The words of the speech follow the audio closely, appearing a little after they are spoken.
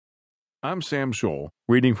I'm Sam Scholl,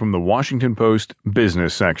 reading from the Washington Post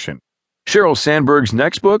business section. Sheryl Sandberg's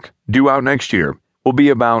next book, due out next year, will be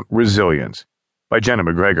about resilience, by Jena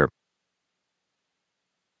McGregor.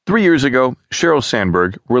 3 years ago, Sheryl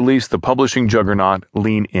Sandberg released the publishing juggernaut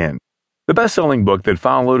Lean In, the best-selling book that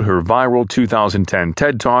followed her viral 2010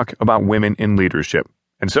 TED Talk about women in leadership.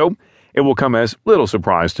 And so, it will come as little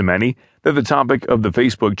surprise to many that the topic of the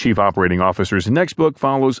Facebook chief operating officer's next book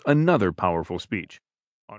follows another powerful speech.